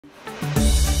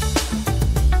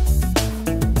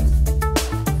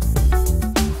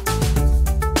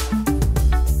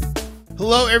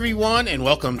Hello, everyone, and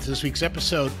welcome to this week's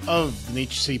episode of the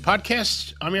NatureCity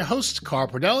podcast. I'm your host,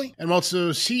 Pradelli. I'm also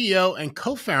CEO and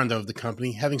co-founder of the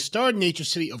company, having started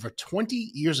NatureCity over 20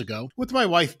 years ago with my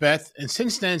wife, Beth, and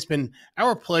since then it's been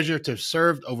our pleasure to have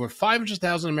served over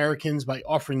 500,000 Americans by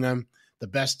offering them the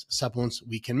best supplements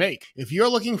we can make. If you're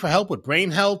looking for help with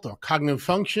brain health or cognitive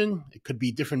function, it could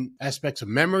be different aspects of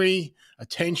memory,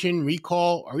 attention,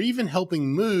 recall, or even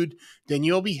helping mood, then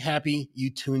you'll be happy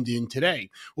you tuned in today.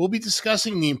 We'll be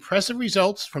discussing the impressive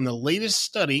results from the latest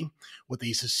study with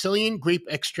a Sicilian grape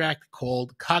extract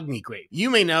called Cognigrape. You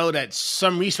may know that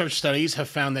some research studies have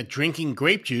found that drinking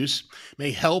grape juice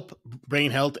may help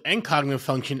brain health and cognitive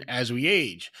function as we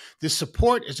age. This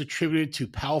support is attributed to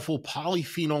powerful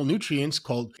polyphenol nutrients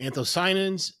called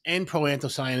anthocyanins and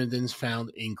proanthocyanidins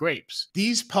found in grapes.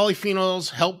 These polyphenols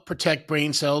help protect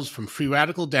brain cells from free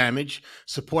radical damage,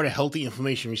 support a healthy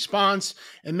inflammation response,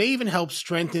 and may even help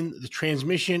strengthen the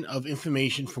transmission of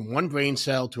information from one brain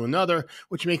cell to another,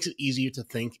 which makes it easier to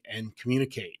think and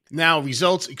communicate. Now,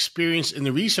 results experienced in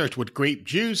the research with grape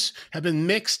juice have been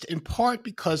mixed in part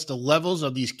because the levels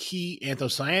of these key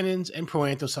anthocyanins and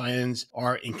proanthocyanins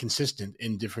are inconsistent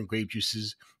in different grape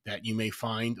juices that you may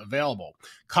find available.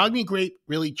 Cognigrape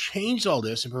really changed all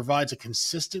this and provides a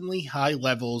consistently high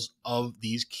levels of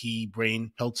these key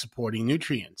brain health supporting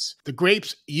nutrients. The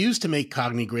grapes used to make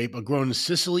Cognigrape are grown in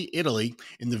Sicily, Italy,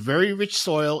 in the very rich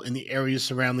soil in the areas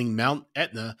surrounding Mount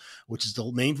Etna, which is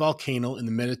the main volcano in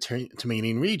the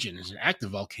Mediterranean region. It's an active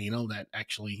volcano that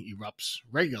actually erupts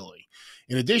regularly.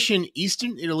 In addition,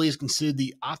 Eastern Italy is considered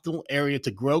the optimal area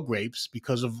to grow grapes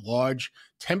because of large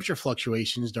temperature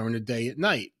fluctuations during the day and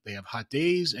night. They have hot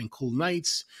days and cool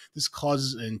nights. This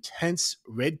causes an intense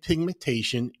red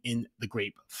pigmentation in the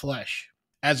grape flesh.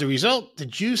 As a result, the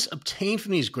juice obtained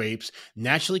from these grapes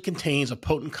naturally contains a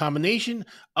potent combination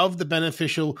of the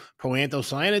beneficial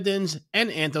proanthocyanidins and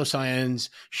anthocyanins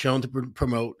shown to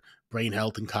promote brain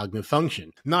health and cognitive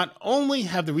function. Not only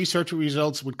have the research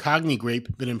results with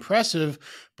Cognigrape been impressive,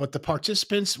 but the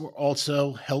participants were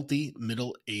also healthy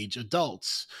middle-aged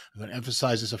adults. I'm going to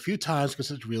emphasize this a few times because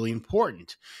it's really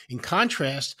important. In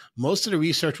contrast, most of the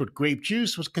research with grape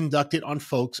juice was conducted on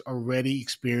folks already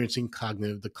experiencing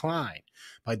cognitive decline.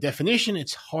 By definition,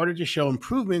 it's harder to show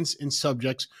improvements in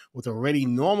subjects with already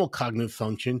normal cognitive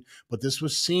function, but this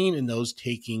was seen in those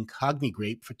taking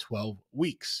Cognigrape for 12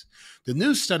 weeks. The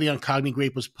new study on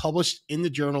Cognigrape was published in the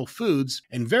journal Foods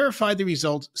and verified the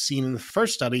results seen in the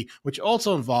first study, which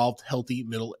also involved healthy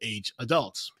middle-aged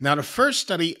adults. Now, the first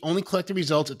study only collected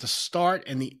results at the start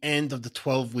and the end of the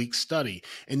 12-week study.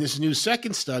 In this new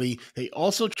second study, they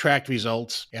also tracked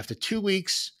results after 2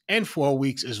 weeks and 4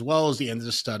 weeks, as well as the end of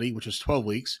the study, which was 12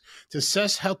 weeks, to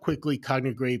assess how quickly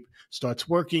Cognigrape starts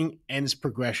working and its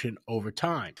progression over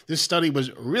time. This study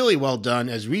was really well done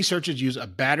as researchers used a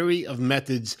battery of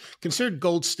methods considered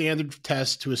gold standard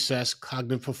tests to assess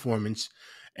cognitive performance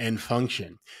and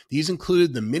function. These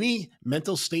included the mini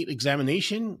mental state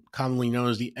examination, commonly known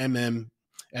as the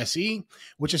MMSE,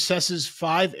 which assesses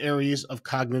 5 areas of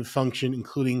cognitive function,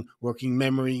 including working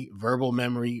memory, verbal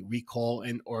memory, recall,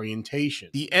 and orientation.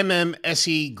 The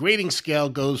MMSE grading scale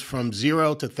goes from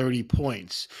 0 to 30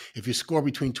 points. If you score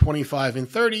between 25 and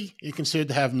 30, you're considered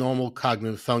to have normal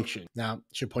cognitive function. Now, I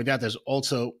should point out there's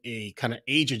also a kind of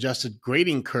age-adjusted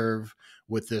grading curve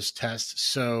with this test.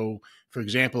 So, for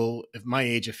example, if my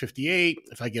age is 58,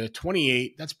 if I get a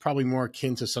 28, that's probably more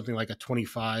akin to something like a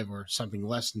 25 or something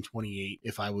less than 28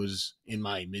 if I was in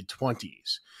my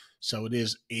mid-20s. So it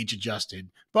is age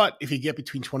adjusted. But if you get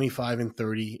between 25 and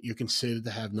 30, you're considered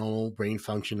to have normal brain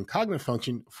function and cognitive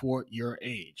function for your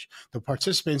age. The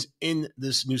participants in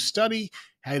this new study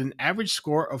had an average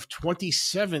score of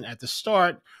 27 at the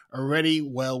start, already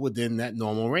well within that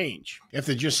normal range.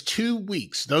 After just 2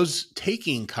 weeks, those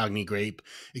taking Cognigrape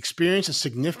experienced a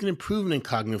significant improvement in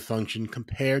cognitive function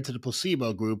compared to the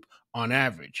placebo group on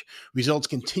average. Results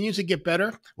continue to get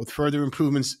better with further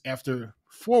improvements after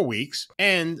 4 weeks,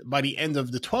 and by the end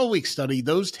of the 12-week study,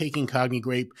 those taking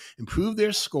Cognigrape improved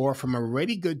their score from a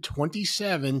already good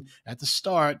 27 at the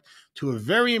start to a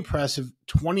very impressive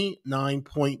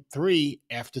 29.3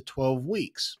 after 12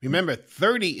 weeks. Remember,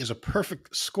 30 is a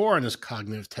perfect score on this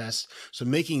cognitive test, so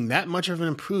making that much of an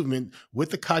improvement with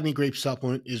the Cognigrape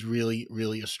supplement is really,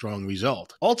 really a strong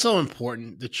result. Also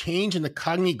important, the change in the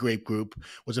Cognigrape group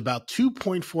was about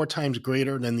 2.4 times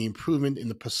greater than the improvement in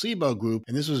the placebo group,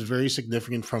 and this was very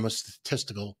significant from a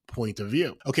statistical point of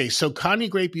view. Okay, so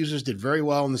Cognigrape users did very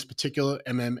well in this particular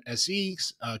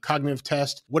MMSE cognitive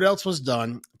test. What else was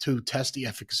done to to test the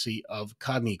efficacy of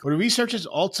Cognigrape. But the researchers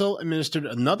also administered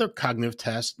another cognitive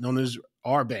test known as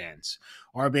RBANS.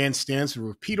 RBANS stands for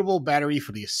Repeatable Battery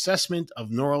for the Assessment of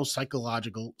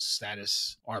Neuropsychological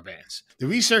Status, RBANS. The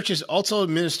researchers also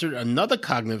administered another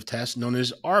cognitive test known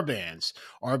as RBANS.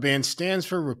 RBANS stands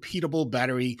for Repeatable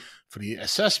Battery for the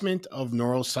Assessment of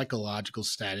Neuropsychological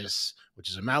Status, which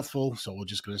is a mouthful, so we're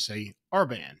just going to say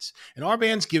RBANS. And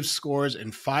RBANS gives scores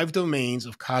in 5 domains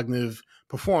of cognitive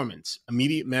performance: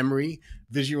 immediate memory,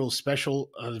 visual spatial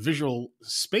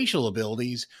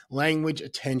abilities, language,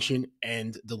 attention,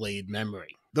 and delayed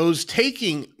memory. Those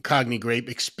taking Cognigrape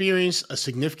experienced a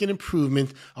significant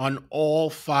improvement on all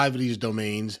 5 of these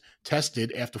domains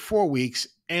tested after 4 weeks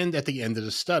and at the end of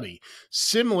the study.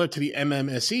 Similar to the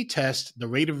MMSE test, the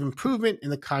rate of improvement in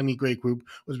the Cognigrape group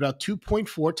was about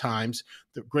 2.4 times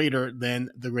greater than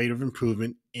the rate of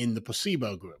improvement in the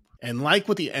placebo group. And like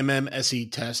with the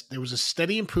MMSE test, there was a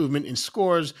steady improvement in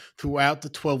scores throughout the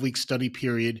 12-week study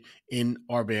period in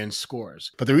RBANS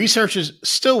scores. But the researchers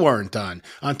still weren't done.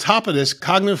 On top of this,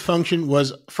 cognitive function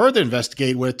was further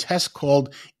investigated with a test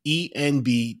called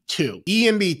ENB2.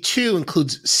 ENB2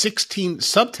 includes 16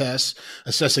 subtests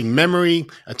assessing memory,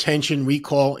 attention,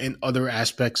 recall, and other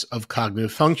aspects of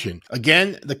cognitive function.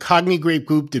 Again, the Cognigrape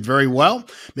group did very well,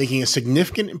 making a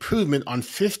significant improvement on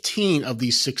 15 of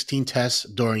these 16 tests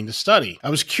during the study. I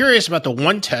was curious about the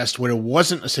one test where there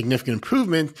wasn't a significant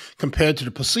improvement compared to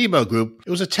the placebo group.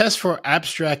 It was a test for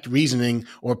abstract reasoning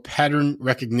or pattern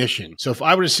recognition. So if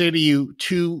I were to say to you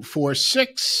 2, 4,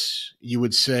 6, you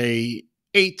would say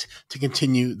 8 to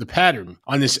continue the pattern.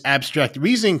 On this abstract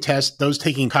reasoning test, those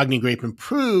taking Cognigrape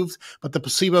improved, but the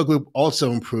placebo group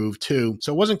also improved too.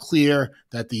 So it wasn't clear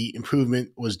that the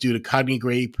improvement was due to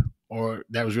Cognigrape or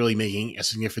that was really making a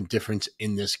significant difference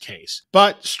in this case.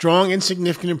 But strong and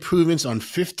significant improvements on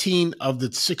 15 of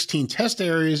the 16 test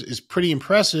areas is pretty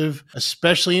impressive,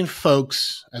 especially in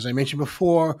folks, as I mentioned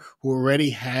before, who already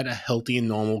had a healthy and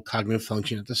normal cognitive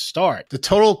function at the start. The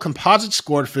total composite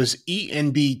score for this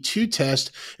ENB2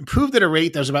 test improved at a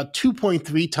rate that was about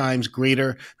 2.3 times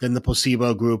greater than the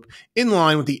placebo group, in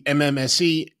line with the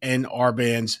MMSE and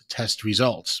RBANS test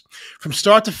results. From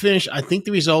start to finish, I think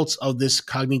the results of this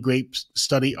Cognigrape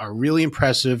study are really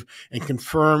impressive and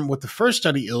confirm what the first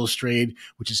study illustrated,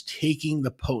 which is taking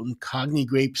the potent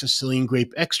Cognigrape Sicilian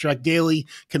grape extract daily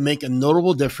can make a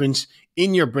notable difference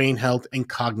in your brain health and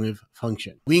cognitive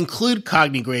function. We include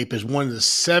Cognigrape as one of the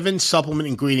 7 supplement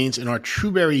ingredients in our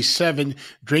Trueberry 7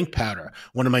 drink powder.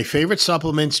 One of my favorite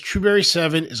supplements, Trueberry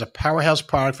 7 is a powerhouse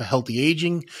product for healthy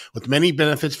aging with many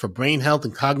benefits for brain health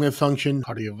and cognitive function,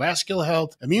 cardiovascular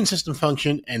health, immune system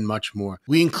function, and much more.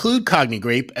 We include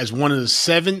Cognigrape as one of the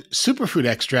 7 superfood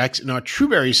extracts in our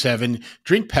Trueberry 7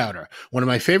 drink powder. One of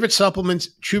my favorite supplements,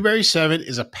 Trueberry 7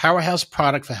 is a powerhouse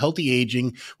product for healthy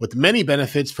aging with many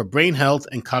benefits for brain health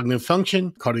and cognitive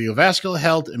function, cardiovascular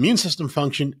health, immune system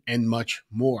function, and much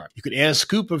more. You could add a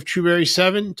scoop of Trueberry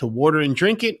 7 to water and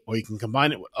drink it, or you can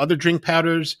combine it with other drink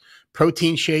powders,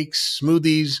 protein shakes,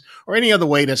 smoothies, or any other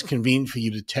way that's convenient for you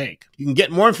to take. You can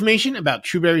get more information about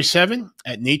Trueberry 7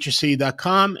 at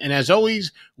NatureCity.com, and as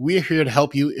always, we're here to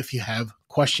help you if you have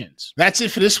questions. That's it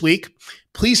for this week.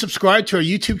 Please subscribe to our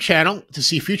YouTube channel to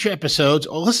see future episodes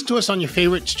or listen to us on your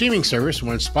favorite streaming service,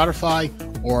 whether it's Spotify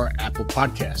or Apple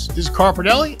Podcasts. This is Carl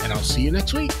Pradelli, and I'll see you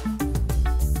next week.